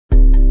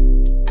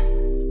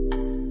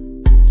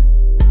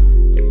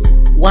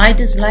Why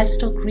does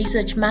livestock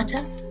research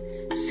matter?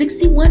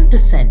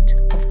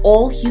 61% of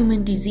all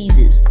human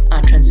diseases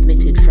are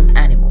transmitted from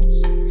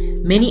animals.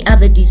 Many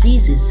other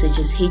diseases such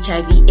as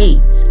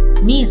HIV/AIDS,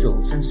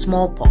 measles and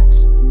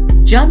smallpox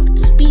jumped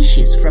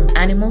species from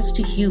animals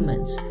to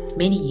humans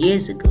many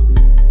years ago.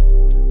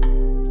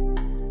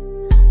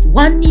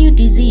 One new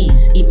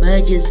disease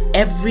emerges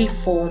every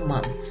 4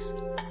 months.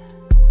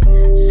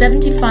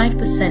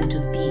 75%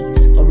 of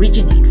these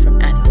originate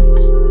from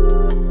animals.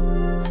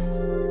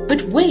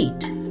 But wait,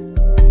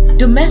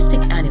 domestic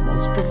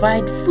animals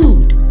provide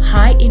food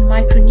high in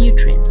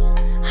micronutrients,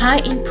 high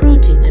in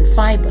protein and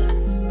fiber.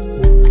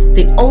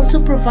 They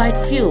also provide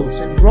fuels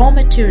and raw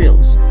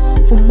materials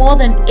for more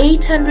than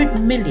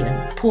 800 million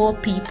poor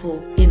people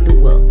in the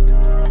world.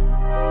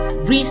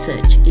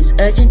 Research is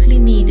urgently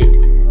needed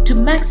to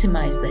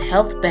maximize the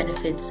health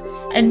benefits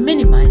and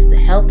minimize the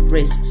health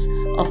risks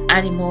of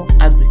animal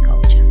agriculture.